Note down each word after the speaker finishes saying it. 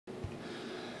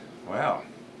Well,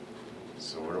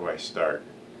 so where do I start?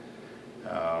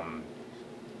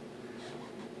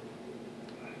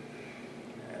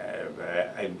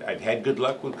 I've had good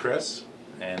luck with Chris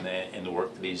and the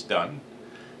work that he's done.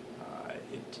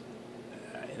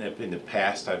 In the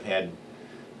past, I've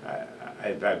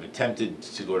attempted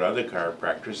to go to other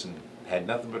chiropractors and had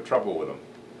nothing but trouble with them.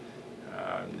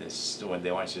 When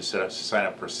they want you to sign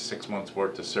up for 6 months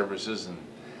worth of services, and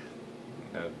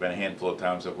there's been a handful of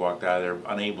times I've walked out of there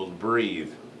unable to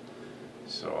breathe.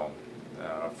 So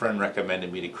a friend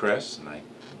recommended me to Chris, and I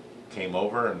came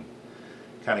over and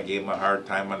kind of gave him a hard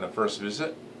time on the first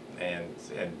visit, and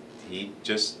he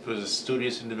just was a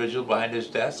studious individual behind his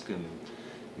desk and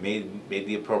made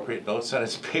the appropriate notes on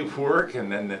his paperwork.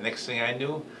 And then the next thing I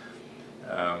knew,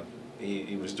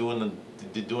 he was doing the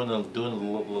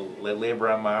labor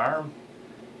on my arm,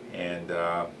 and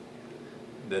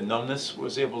the numbness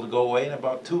was able to go away in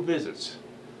about 2 visits.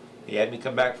 He had me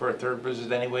come back for a 3rd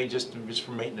visit anyway, just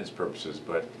for maintenance purposes,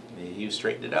 but he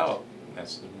straightened it out.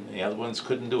 The other ones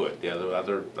couldn't do it. The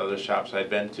other shops I'd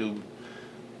been to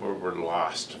were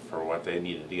lost for what they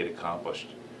needed to get accomplished.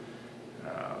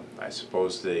 I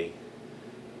suppose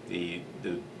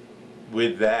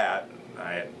with that,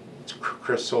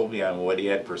 Chris sold me on what he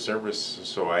had for service,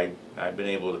 so I've been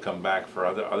able to come back for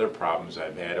other problems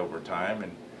I've had over time,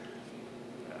 and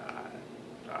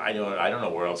I don't know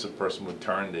where else a person would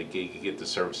turn to get the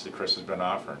service that Chris has been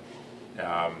offering.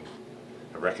 I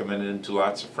recommended him to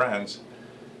lots of friends.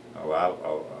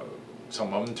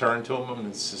 Some of them turn to him,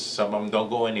 and some of them don't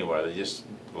go anywhere. They just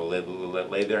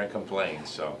lay there and complain.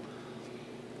 So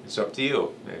it's up to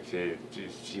you. If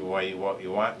you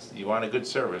want a good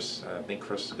service, I think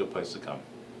Chris is a good place to come.